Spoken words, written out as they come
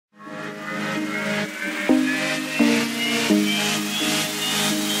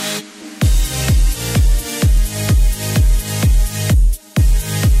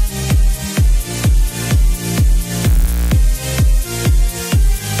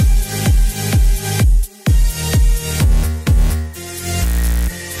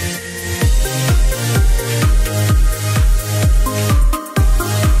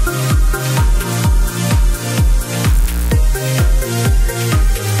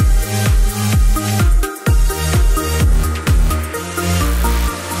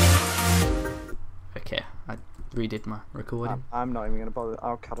did my recording. I'm not even going to bother.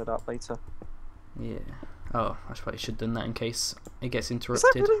 I'll cut it up later. Yeah. Oh, I probably should have done that in case it gets Is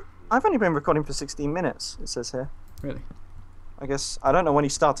interrupted. that really? I've only been recording for 16 minutes, it says here. Really? I guess, I don't know when he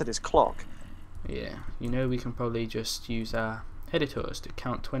started his clock. Yeah. You know, we can probably just use our editors to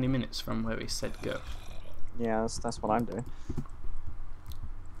count 20 minutes from where we said go. Yeah, that's what I'm doing.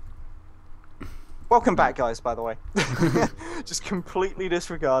 Welcome back, guys, by the way. Just completely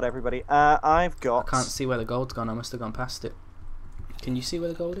disregard everybody. I've got... I can't see where the gold's gone. I must have gone past it. Can you see where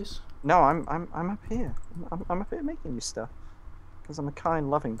the gold is? No, I'm up here. I'm up here making you stuff. Because I'm a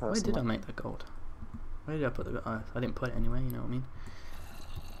kind, loving person. Where did I make the gold? Where did I put the gold? I didn't put it anywhere, you know what I mean?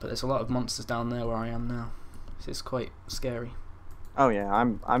 But there's a lot of monsters down there where I am now. This is quite scary. Oh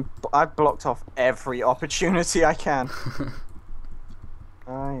yeah, I've blocked off every opportunity I can.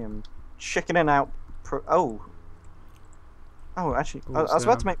 I am chickening out. Oh, actually, I was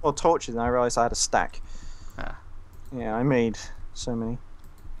about to make more torches, and I realised I had a stack. Ah. Yeah, I made so many.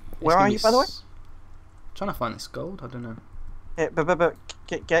 Where are you, by the way? Trying to find this gold. I don't know. Yeah, but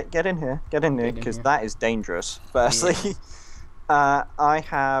get in here. Get in here, because that is dangerous. Firstly, yeah. I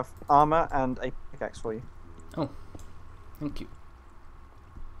have armor and a pickaxe for you. Oh, thank you.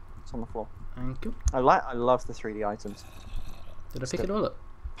 It's on the floor. Thank you. I love the 3D items. Did I pick it all up?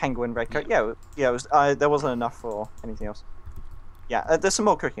 Penguin red coat. Yeah, yeah. It was. There wasn't enough for anything else. Yeah, there's some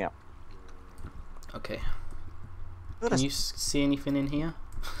more cooking up. Okay. Can you see anything in here?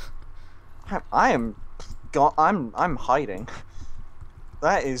 I'm hiding.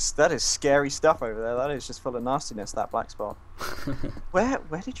 That is scary stuff over there. That is just full of nastiness. That black spot. Where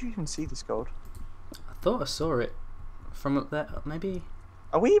did you even see this gold? I thought I saw it from up there. Maybe.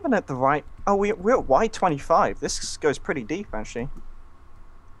 Are we even at the right? Oh, we're at Y25. This goes pretty deep, actually.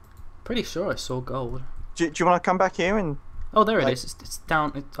 Pretty sure I saw gold. Do you want to come back here and? Oh, there it is. It's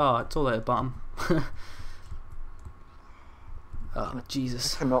down. It's all at the bottom. Oh,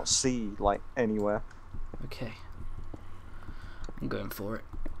 Jesus. I cannot see, like, anywhere. Okay. I'm going for it.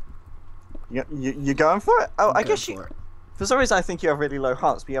 You're going for it? Oh, I guess you... For some reason, I think you have really low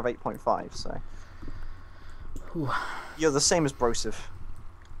hearts, but you have 8.5, so... Whew. You're the same as Broseph.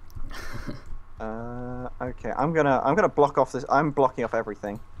 Okay, I'm gonna block off this... I'm blocking off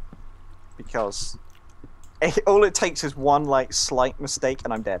everything. Because... all it takes is one, like, slight mistake,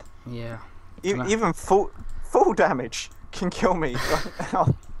 and I'm dead. Yeah. Even full damage can kill me right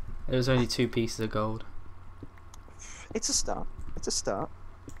now. There was only 2 pieces of gold. It's a start. It's a start.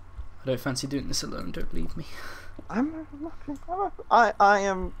 I don't fancy doing this alone. Don't leave me. I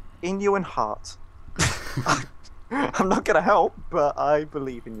am in you in heart. I'm not gonna help, but I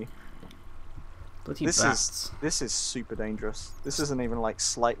believe in you. Bloody bats. This is super dangerous. This isn't even like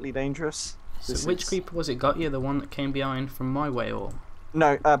slightly dangerous. So which creeper was it got you? The one that came behind from my way, or?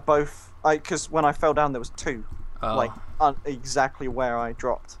 No, both. Because when I fell down, there was 2. Oh. Like exactly where I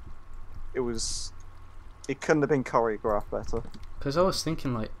dropped. It couldn't have been choreographed better. Because I was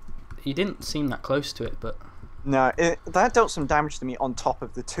thinking, like, you didn't seem that close to it, but... No, that dealt some damage to me on top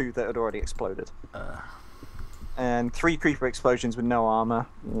of the 2 that had already exploded. And 3 creeper explosions with no armor.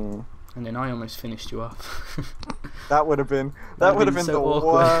 Yeah. And then I almost finished you off. That would have been so the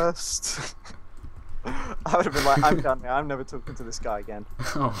awkward. Worst. I would have been like, I'm done now. I'm never talking to this guy again.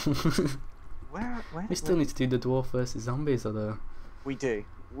 Oh. Where? We still need to do the dwarf versus zombies, although. We do.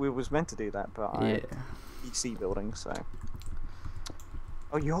 We was meant to do that, but yeah. PC building, so.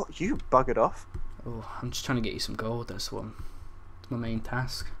 Oh, you buggered off. Oh, I'm just trying to get you some gold. That's my main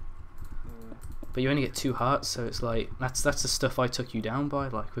task. But you only get 2 hearts, so it's like that's the stuff I took you down by,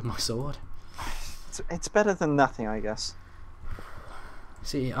 like with my sword. It's better than nothing, I guess.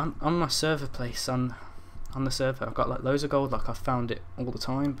 See, on my server place on the server, I've got like loads of gold. Like I found it all the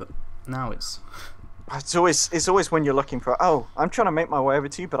time, but now it's always when you're looking for. Oh, I'm trying to make my way over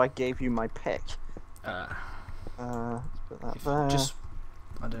to you, but I gave you my pick. Put that there. Just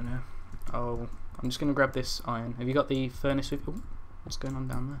I don't know. Oh, I'm just gonna grab this iron. Have you got the furnace with you? What's going on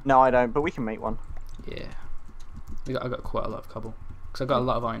down there? No, I don't, but we can make one. Yeah. I got quite a lot of cobble. Because I got a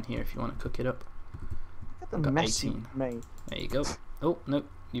lot of iron here if you want to cook it up. I've got 18. There you go. Oh, no.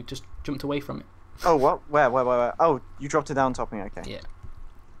 You just jumped away from it. Oh, what? Where? Oh, you dropped it down top of me, okay.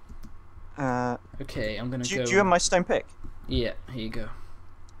 Yeah. Okay, I'm going to go... Do you have my stone pick? Yeah, here you go.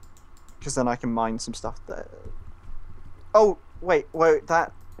 Because then I can mine some stuff there. Oh, wait,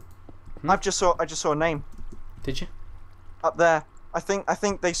 that... I just saw a name. Did you? Up there. I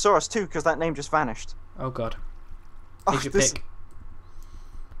think they saw us too, because that name just vanished. Oh god. Here's your pick.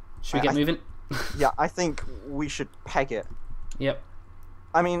 Should we get moving? Yeah, I think we should peg it. Yep.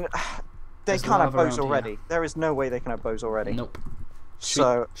 I mean, they can't have bows already. There is no way they can have bows already. Nope.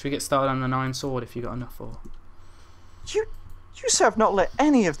 Should we get started on the 9 sword if you got enough, or? You sir have not lit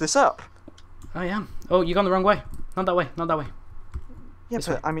any of this up. I am. Oh, you gone the wrong way. Not that way. Not that way. Yeah, This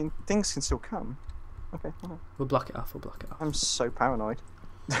but way. I mean, things can still come. Okay. All right. We'll block it off. We'll block it off. I'm so paranoid.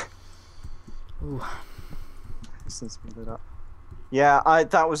 Ooh. This needs to be lit up. Yeah,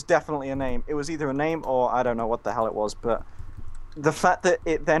 that was definitely a name. It was either a name or I don't know what the hell it was, but the fact that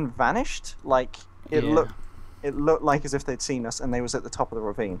it then vanished, like it looked like as if they'd seen us and they was at the top of the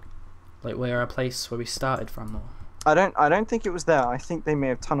ravine. Like where our place where we started from, or I don't think it was there. I think they may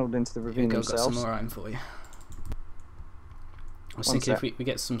have tunneled into the ravine I've got themselves. some more item for you. I was One thinking sec. if we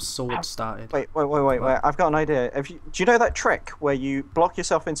get some swords started. Wait. I've got an idea. Do you know that trick where you block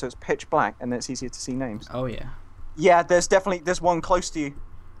yourself in so it's pitch black and then it's easier to see names? Oh yeah. Yeah, there's one close to you.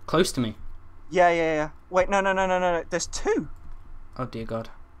 Close to me. Yeah. Wait, no. There's two. Oh dear God.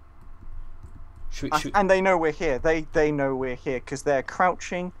 Should we... And they know we're here. They know we're here because they're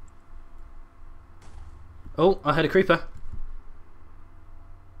crouching. Oh, I heard a creeper.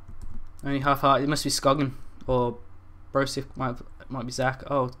 Only half heart. It must be Joggin or Brosif. Might be Zach.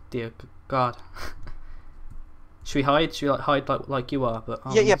 Oh dear God. Should we hide? Should we hide like you are? But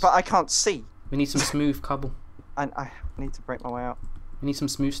Yeah, but I can't see. we need some smooth cobble. And I need to break my way out. We need some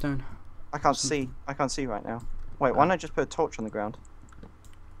smooth stone. I can't see. I can't see right now. Wait, why don't I just put a torch on the ground?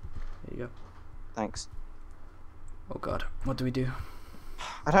 There you go. Thanks. Oh God, what do we do?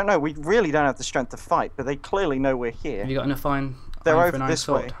 I don't know. We really don't have the strength to fight, but they clearly know we're here. Have you got enough iron? They're iron over for an iron this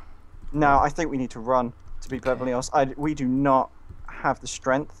sword? way. No, I think we need to run. To be perfectly honest, we do not have the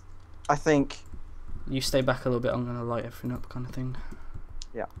strength. I think. You stay back a little bit. I'm gonna light everything up, kind of thing.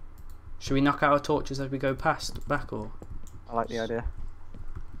 Yeah. Should we knock out our torches as we go back, or? I like the idea.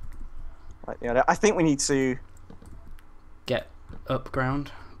 I think we need to Get above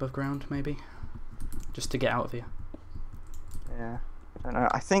ground, maybe, just to get out of here. Yeah. I don't know.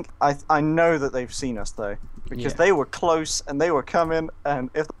 I think I know that they've seen us though, because Yeah. they were close and they were coming, and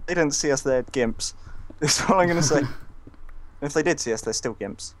if they didn't see us, they're gimps. That's all I'm gonna say. And if they did see us, they're still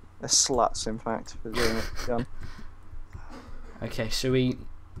gimps. They're sluts, in fact, for doing it. Gun. Okay, should we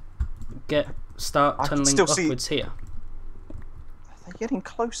start I can tunneling still see- upwards here? They're getting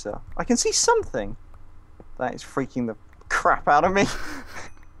closer. I can see something. That is freaking the crap out of me.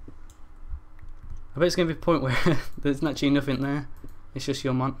 I bet it's gonna be a point where there's actually nothing there. It's just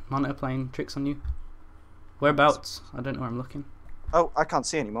your monitor playing tricks on you. Whereabouts? I don't know where I'm looking. Oh, I can't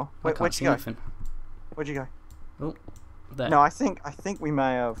see anymore. I Where'd can't you see go? nothing. Where'd you go? Oh, there. No, I think we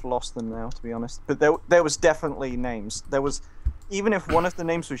may have lost them now, to be honest. But there was definitely names. There was, even if one of the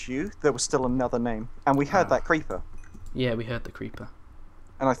names was you, there was still another name, and we heard that creeper. Yeah, we heard the creeper.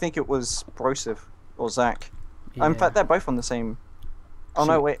 And I think it was Brosif or Zach. Yeah. In fact, they're both on the same. Oh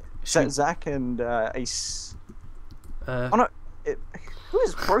no, wait. should- Zach and Ace. Oh no, who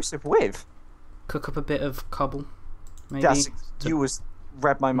is Brosif with? Cook up a bit of cobble, maybe. You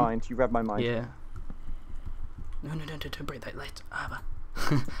read my mind. You read my mind. Yeah. No, don't break that light. Abba.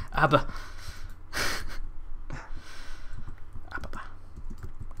 Abba. Abba.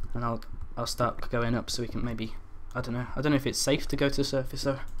 And I'll start going up so we can maybe, I don't know if it's safe to go to the surface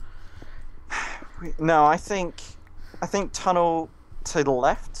though. No, I think tunnel to the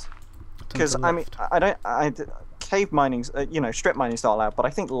left. Because I mean, cave mining's, strip mining's not allowed, but I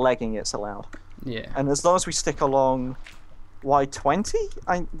think legging it's allowed. Yeah. And as long as we stick along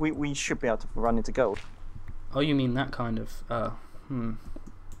Y20, we should be able to run into gold. Oh, you mean that kind of? Yeah.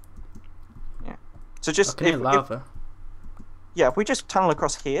 So just Okay, lava. if we just tunnel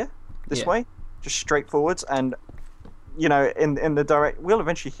across here, this Yeah. way, just straight forwards, and in the direct, we'll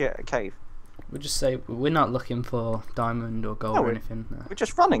eventually hit a cave. We'll just say we're not looking for diamond or gold No, or anything. No. We're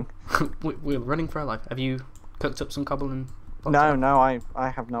just running. We're running for our life. Have you cooked up some cobble and? No, I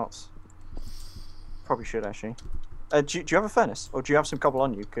have not. Probably should actually. Do you have a furnace, or do you have some cobble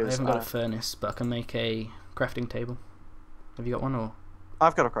on you? I Cause haven't got a furnace, but I can make a crafting table. Have you got one or?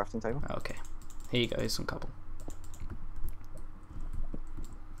 I've got a crafting table. Oh, okay. Here you go. Here's some cobble.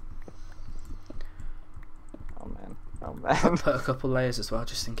 Oh man. I'll put a couple layers as well,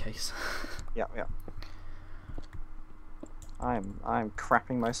 just in case. Yeah. I'm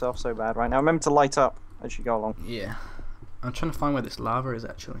crapping myself so bad right now. Remember to light up as you go along. Yeah. I'm trying to find where this lava is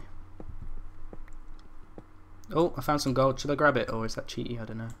actually. Oh, I found some gold. Should I grab it, or is that cheaty? I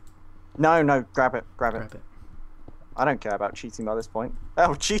don't know. No, grab it. Grab it. I don't care about cheating by this point.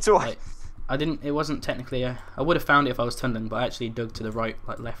 Oh, cheat away. Like, I didn't. It wasn't technically a. I would have found it if I was tunneling, but I actually dug to the right,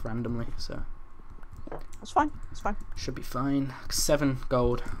 like left randomly. So It's fine. should be fine. 7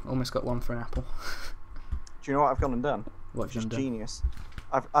 gold. Almost got 1 for an apple. Do you know what I've gone and done? What have you Just done? genius.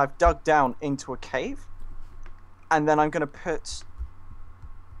 I've dug down into a cave, and then I'm gonna put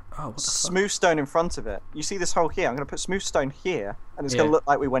Oh, what the fuck? smooth stone in front of it. You see this hole here? I'm going to put smooth stone here, and it's going Yeah. to look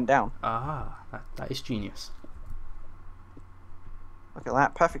like we went down. Ah, that is genius. Look at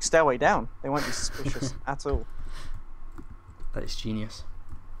that. Perfect stairway down. They won't be suspicious at all. That is genius.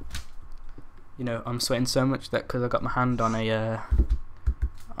 You know, I'm sweating so much that because I got my hand on a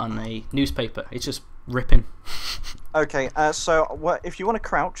newspaper, it's just ripping. Okay, so if you want to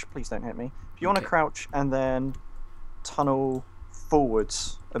crouch, please don't hit me. If you want to Okay. crouch and then tunnel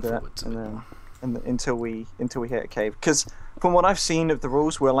forwards a bit, Forwards a and bit then more. until we hit a cave. Because from what I've seen of the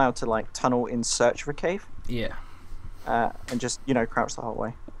rules, we're allowed to like tunnel in search of a cave, Yeah. and just crouch the whole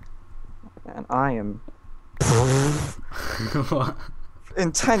way. And I am What?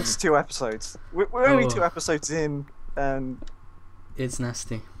 intense 2 episodes. We're only Oh. 2 episodes in, and It's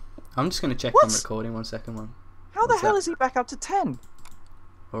nasty. I'm just gonna check What? I'm recording 1 second. One how the What's hell that? is he back up to 10?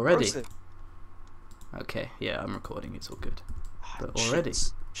 already. Or is it- Okay, yeah, I'm recording. It's all good. But Cheats. already,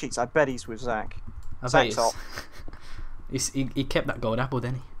 Cheats. I bet he's with Zach. I bet Zach's up. he kept that gold apple,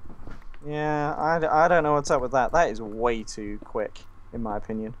 didn't he? Yeah, I don't know what's up with that. That is way too quick, in my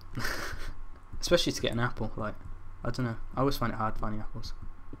opinion. Especially to get an apple. Like, I don't know. I always find it hard finding apples.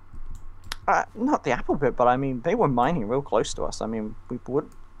 Not the apple bit, but I mean, they were mining real close to us. I mean, we would.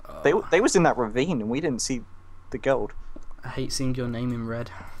 Oh, They was in that ravine, and we didn't see the gold. I hate seeing your name in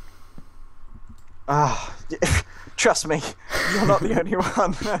red. Ah, trust me, you're not the only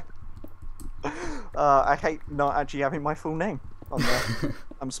one. I hate not actually having my full name on there.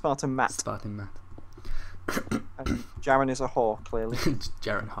 I'm Spartan Matt, Starting math. and Jaren is a whore, clearly.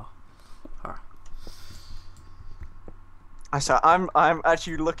 Jaren Ha. So I'm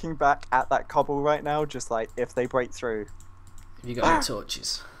actually looking back at that cobble right now, just like if they break through. Have you got any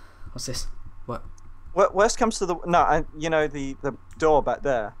torches? What's this? What? Worst comes to the the door back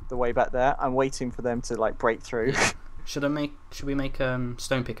there, the way back there. I'm waiting for them to like break through. Should we make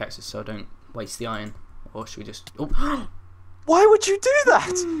stone pickaxes so I don't waste the iron, or should we just? Oh. Why would you do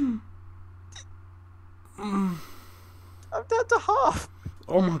that? I'm down to half.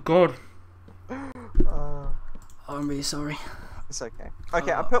 Oh my god. Uh, Oh, I'm really sorry. it's okay.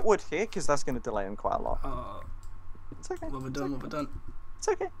 Okay, I put wood here because that's going to delay them quite a lot. Oh, It's okay. what have we done? What have we done? It's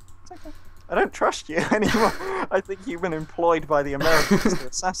okay. It's okay. I don't trust you anymore. I think you've been employed by the Americans to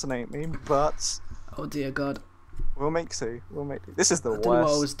assassinate me, but Oh dear God. we'll make do. We'll make do. This is the I don't know what I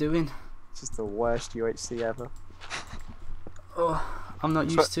worst. was doing. This is the worst UHC ever. Oh, I'm not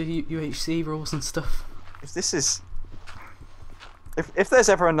used to UHC rules and stuff. If this is, if there's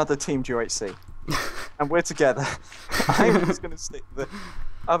ever another team UHC, and we're together, I'm just gonna stick.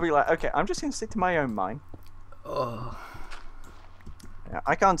 I'll be like, okay, I'm just gonna stick to my own mine. Oh, Yeah,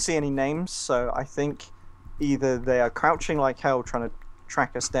 I can't see any names, so I think either they are crouching like hell trying to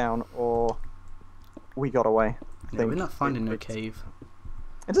track us down, or we got away. yeah, we're not finding no cave.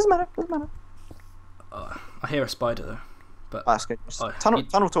 It doesn't matter. Doesn't matter. I hear a spider though, but That's good. Just Oh,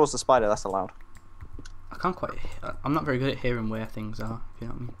 tunnel towards the spider. That's allowed. I can't quite. I'm not very good at hearing where things are. If you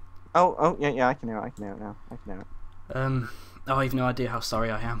know what I mean. Oh, yeah. I can hear it. I can hear it now. I can hear it. Oh, I have no idea how sorry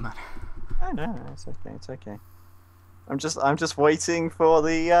I am, man. Oh no, it's okay. It's okay. I'm just waiting for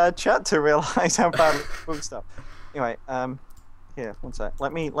the chat to realise how bad it's full stuff. Anyway, here, one sec.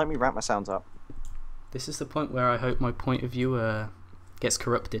 Let me wrap my sounds up. This is the point where I hope my point of view gets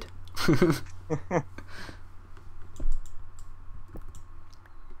corrupted.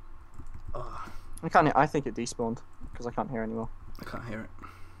 Oh, I can't. I think it despawned because I can't hear anymore. I can't hear it.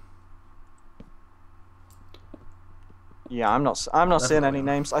 Yeah, I'm not seeing Definitely any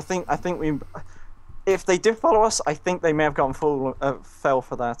not. names. I think we. If they did follow us, I think they may have gone fell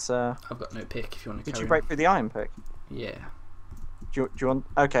for that. I've got no pick. If you want to. Did carry you on. break through the iron pick? Yeah. Do you want?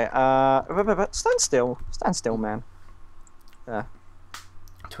 Okay. Stand still. Stand still, man.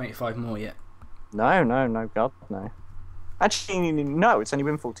 25 more yet. No, God, no. Actually, no. It's only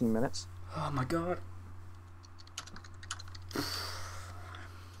been 14 minutes. Oh my god.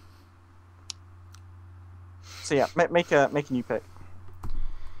 So yeah, make a new pick.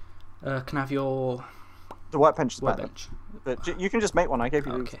 Can I have your The workbench is back there. workbench? But you can just make one. I gave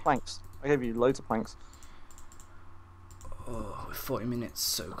you Okay. planks. I gave you loads of planks. Oh, we're 40 minutes,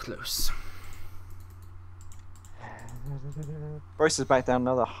 so close. Bryce is back down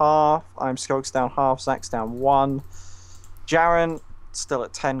another half. I'm Skog's down half. Zach's down 1. Jaren still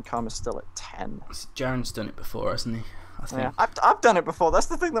at 10. Karmah's still at 10. Jaren's done it before, hasn't he? I think. Yeah, I've done it before. That's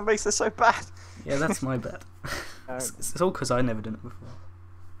the thing that makes this so bad. Yeah, that's my bad. No, It's all because I never done it before.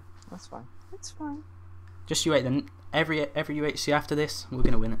 that's fine. It's fine. Just you wait then. Every UHC after this, we're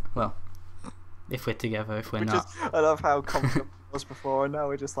gonna win it. Well, if we're together. If we're not, I love how confident I was before, and now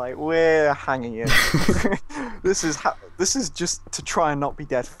we're just like we're hanging in. This is just to try and not be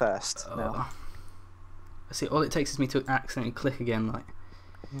dead first. Now. See, all it takes is me to accidentally click again, like.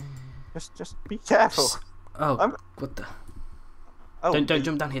 Just be careful. Oh, what the? Oh, don't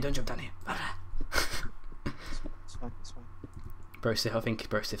jump down here! Don't jump down here! It's fine. It's fine. Brosif, I think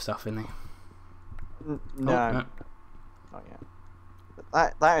Brosif's off, isn't he? No, no, not yet.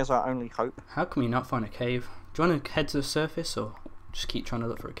 But that is our only hope. How can we not find a cave? Do you want to head to the surface or just keep trying to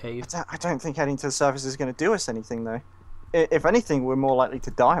look for a cave? I don't think heading to the surface is going to do us anything, though. If anything, we're more likely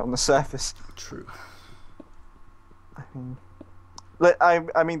to die on the surface. True.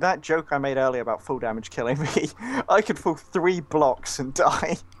 I mean, that joke I made earlier about full damage killing me, I could fall 3 blocks and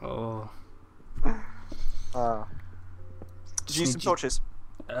die. Oh. Did you use some torches?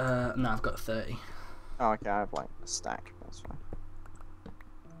 No, I've got 30. Oh, okay, I have like a stack. That's fine.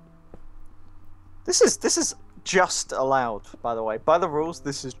 This is just allowed, by the way. By the rules,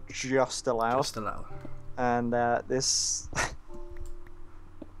 this is just allowed. Just allowed. And this.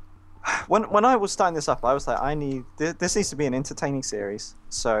 When I was starting this up, I was like, this needs to be an entertaining series.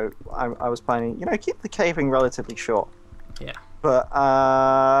 So I was planning, keep the caving relatively short. Yeah. But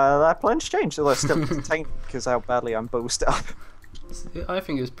that plan's changed. Although it's still entertaining because how badly I'm boosted up. I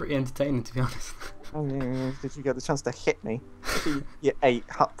think it was pretty entertaining, to be honest. Oh, yeah, did you get the chance to hit me? Your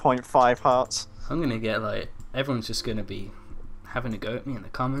 8.5 hearts. I'm gonna get everyone's just gonna be having a go at me in the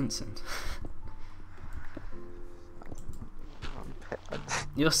comments and.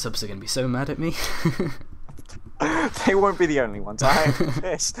 Your subs are gonna be so mad at me. They won't be the only ones. I am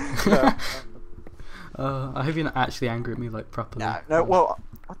pissed. No. I hope you're not actually angry at me properly. No. Well,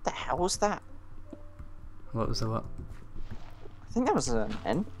 what the hell was that? What was the what? I think that was an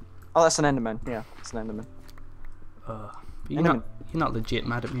N. Oh, that's an Enderman. Yeah, it's an Enderman. But you're not legit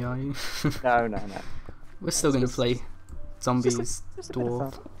mad at me, are you? No. We're still gonna play zombies, just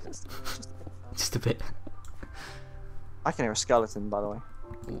dwarf. Just a bit. I can hear a skeleton, by the way.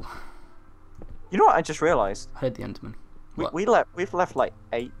 Ooh. You know what I just realised? I heard the Enderman. We've left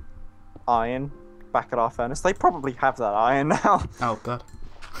 8 iron back at our furnace. They probably have that iron now. Oh god.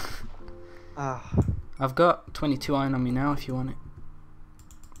 I've got 22 iron on me now. If you want it.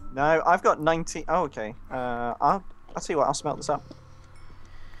 No, I've got 19. Oh, okay. I'll tell you what. I'll smelt this up.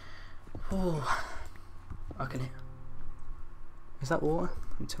 Oh, I can hear. Is that water?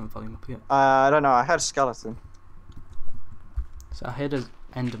 Let me turn the volume up here. I don't know. I heard a skeleton. So I heard an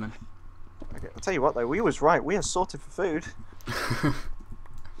Enderman. Okay, I'll tell you what though, we was right. We are sorted for food.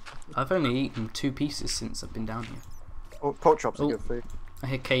 I've only eaten 2 pieces since I've been down here. Oh, pork chops are good food. I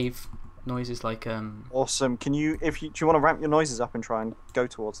hear cave noises Awesome. Can you, do you want to ramp your noises up and try and go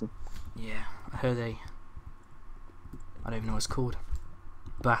towards them? Yeah, I heard I don't even know what it's called.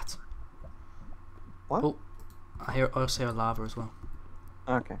 Bat. What? Oh, I also hear lava as well.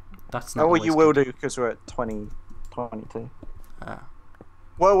 Okay. That's not. Oh, well, you will do because we're at 22.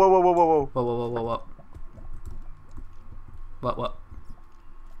 Whoa. Whoa. What?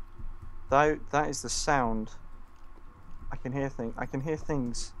 That is the sound. I can hear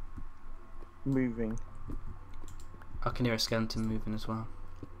things moving. I can hear a skeleton moving as well.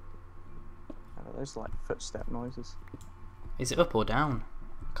 Oh, those are like footstep noises. Is it up or down?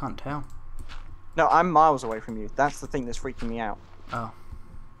 I can't tell. No, I'm miles away from you. That's the thing that's freaking me out. Oh.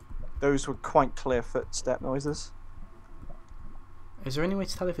 Those were quite clear footstep noises. Is there any way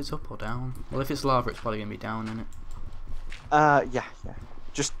to tell if it's up or down? Well, if it's lava, it's probably going to be down, isn't it? Yeah.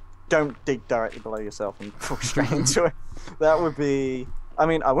 Just don't dig directly below yourself and fall straight into it. That would be... I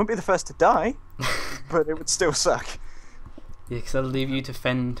mean, I wouldn't be the first to die, but it would still suck. Yeah, because I'll leave you to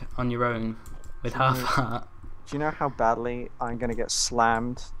fend on your own with half heart. Do you know how badly I'm going to get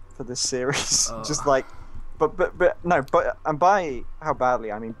slammed for this series? Oh. Just and by how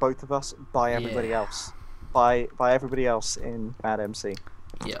badly, I mean both of us, by everybody else. By everybody else in Mad MC.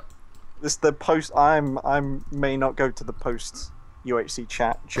 Yep. The post. May not go to the post UHC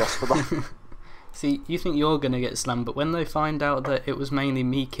chat just for that. See, you think you're gonna get slammed, but when they find out that it was mainly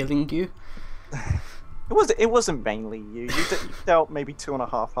me killing you, it wasn't mainly you. You dealt maybe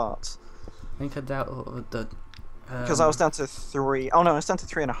 2.5 hearts. I think I dealt the. Because I was down to 3. Oh no, I was down to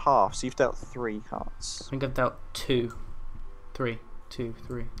 3.5. So you've dealt 3 hearts. I think I've dealt 2, 3, 2,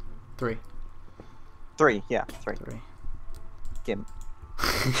 3, 3. 3, yeah, 3. Gimp.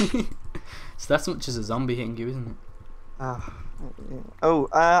 So that's much as a zombie hitting you, isn't it?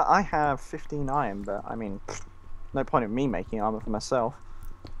 I have 15 iron, but I mean, no point in me making armor for myself.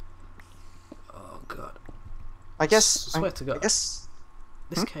 Oh god. I guess. Swear to God. This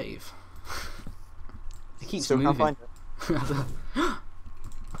cave. It keeps Still moving. Can't find it.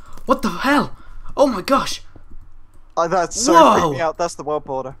 What the hell? Oh my gosh! That's so freaked me out. That's the world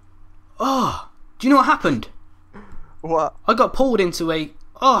border. Oh, Do you know what happened? What? I got pulled into a...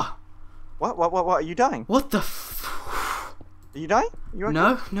 Oh! What? Are you dying? What the Are you dying? You okay?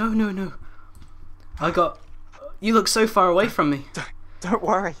 No. I got... You look so far away from me. Don't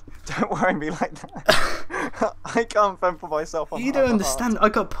worry me like that. I can't fend for myself. You don't understand. I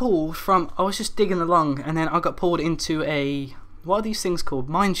got pulled from... I was just digging along, and then I got pulled into a... What are these things called?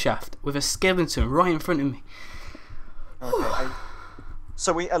 Mine shaft with a skeleton right in front of me. Okay.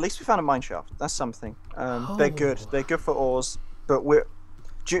 So at least we found a mine shaft. That's something. They're good. They're good for ores. But we're...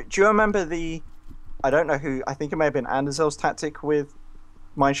 Do you remember the... I don't know who... I think it may have been Anderzel's tactic with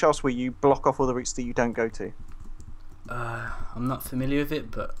mine shafts where you block off all the routes that you don't go to. I'm not familiar with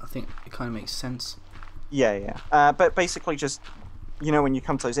it, but I think it kind of makes sense. Yeah. But basically just... You know, when you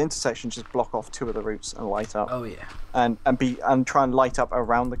come to those intersections, just block off 2 of the routes and light up. Oh, yeah. And try and light up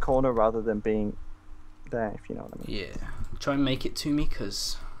around the corner rather than being there, if you know what I mean. Yeah. Try and make it to me,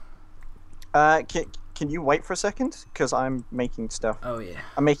 because... Can you wait for a second? Because I'm making stuff. Oh, yeah.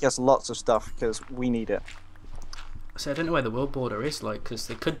 I'm making us lots of stuff because we need it. So I don't know where the world border is, like, because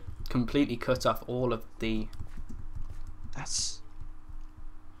they could completely cut off all of the... That's...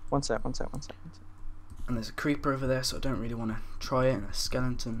 One sec. And there's a creeper over there, so I don't really want to try it, and a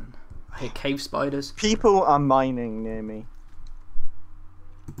skeleton, and I hate cave spiders. People are mining near me.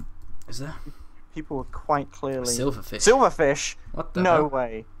 Is there? People are quite clearly... Silverfish. Silverfish? What the No hell?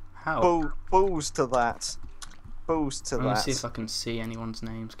 way. How? Balls to that. Balls to that. Let me see if I can see anyone's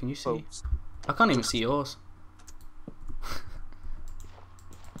names. Can you see? Balls. I can't even see yours.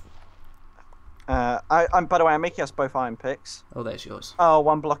 By the way, I'm making us both iron picks. Oh, there's yours. Oh,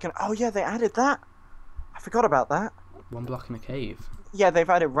 1 block and... Oh, yeah, they added that. I forgot about that. 1 block in a cave. Yeah, they've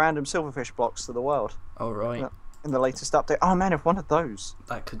added random silverfish blocks to the world. Oh, right. In the latest update. Oh, man, if one of those...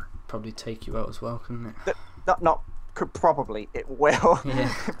 That could probably take you out as well, couldn't it? Could probably. It will.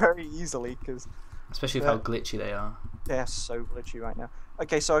 Yeah. Very easily, because... Especially with how glitchy they are. They're so glitchy right now.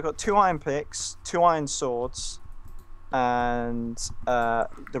 Okay, so I got 2 iron picks, 2 iron swords, and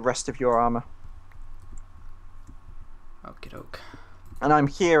the rest of your armor. Okie doke. And I'm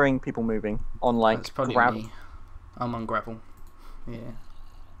hearing people moving on, like, That's probably gravel. me. I'm on gravel. Yeah.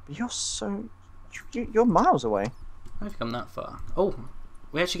 But you're so... You're miles away. I don't think I'm that far. Oh,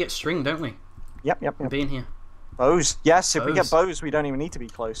 we actually get string, don't we? Yep. Being here. Bows. Yes, if we get Bows. bows, we don't even need to be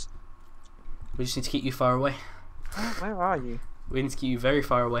close. We just need to keep you far away. Where are you? We need to keep you very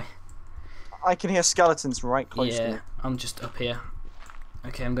far away. I can hear skeletons right close to me. Yeah, I'm just up here.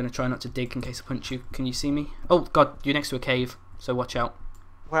 Okay, I'm going to try not to dig in case I punch you. Can you see me? Oh, God, you're next to a cave, so watch out.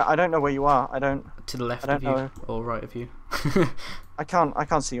 Well, I don't know where you are. I don't... To the left I of don't you, know. or right of you. I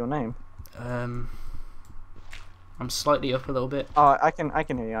can't see your name. I'm slightly up a little bit. Oh, I can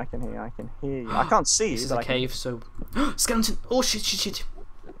hear you. I can hear you. I can't see you. This is but a I can... cave, so... Skeleton! Oh, shit.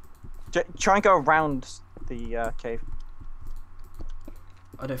 Try and go around the cave.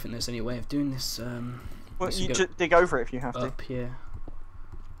 I don't think there's any way of doing this. Well, you just dig over it if you have to. Up here.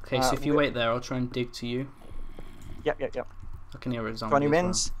 Okay, so if you wait there, I'll try and dig to you. Yep. I can hear a zombie 20 as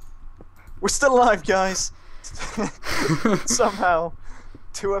mins. We're still alive, guys. Somehow,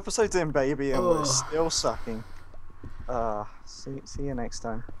 2 episodes in, baby, and we're still sucking. See you next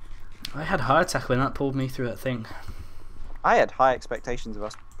time. I had a heart attack when that pulled me through that thing. I had high expectations of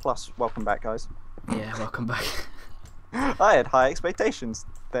us. Plus, welcome back, guys. Yeah, welcome back. I had high expectations.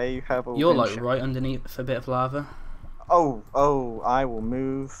 They have all You're been like shot. right underneath a bit of lava. Oh, I will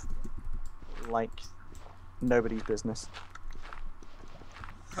move like nobody's business.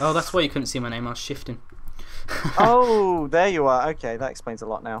 Oh, that's why you couldn't see my name. I was shifting. Oh, there you are. Okay, that explains a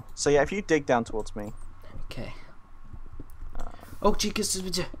lot now. So yeah, if you dig down towards me. Okay. Oh,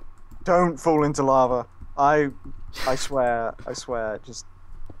 Don't fall into lava. I swear, just...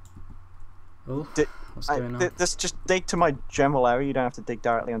 Oh, what's going on? Just dig to my general area. You don't have to dig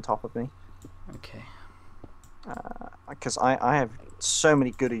directly on top of me. Okay. Because I have so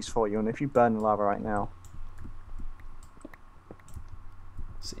many goodies for you, and if you burn the lava right now...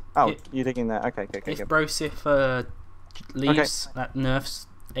 See, oh, you're digging there. Okay. If good. Brosif leaves, that nerfs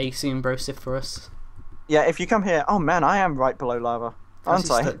AC and Brosif for us. Yeah, if you come here... Oh man, I am right below lava.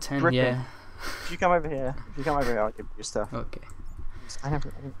 Aren't I? At 10, Dripping. yeah. If you come over here, I'll give you stuff. Okay. I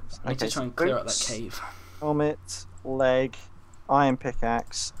need to try and clear out that cave. Helmet, leg, iron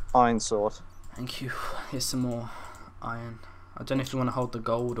pickaxe, iron sword. Thank you. Here's some more iron. I don't know if you want to hold the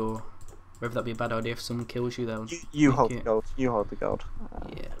gold or whether that'd be a bad idea if someone kills you though. You hold the gold. You hold the gold.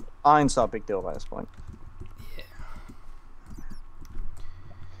 Yeah. Iron's not a big deal by this point. Yeah.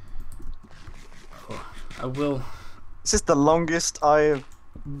 Oh, I will. This is the longest I have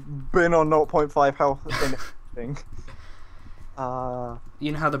been on 0.5 health in anything.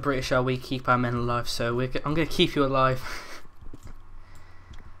 You know how the British are, we keep our men alive, so I'm going to keep you alive.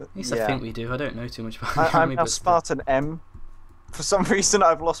 At least I think we do. I don't know too much about the army, I'm now Spartan M. For some reason,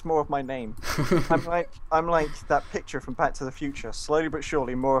 I've lost more of my name. I'm like that picture from Back to the Future. Slowly but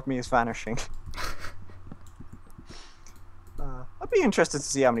surely, more of me is vanishing. I'd be interested to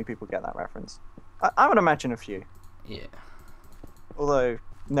see how many people get that reference. I would imagine a few. Yeah. Although,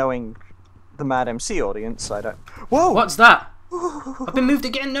 knowing the Mad MC audience, I don't... Whoa! What's that? I've been moved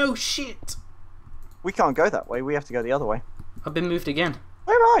again. No, shit. We can't go that way. We have to go the other way. I've been moved again.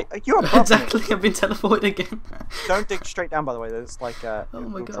 Where am I? You're above Exactly, me. I've been teleported again. Don't dig straight down, by the way. There's like a Oh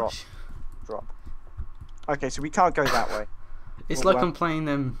my gosh. Drop. Okay, so we can't go that way. It's like I'm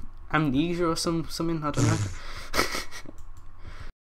playing Amnesia or something, I don't know.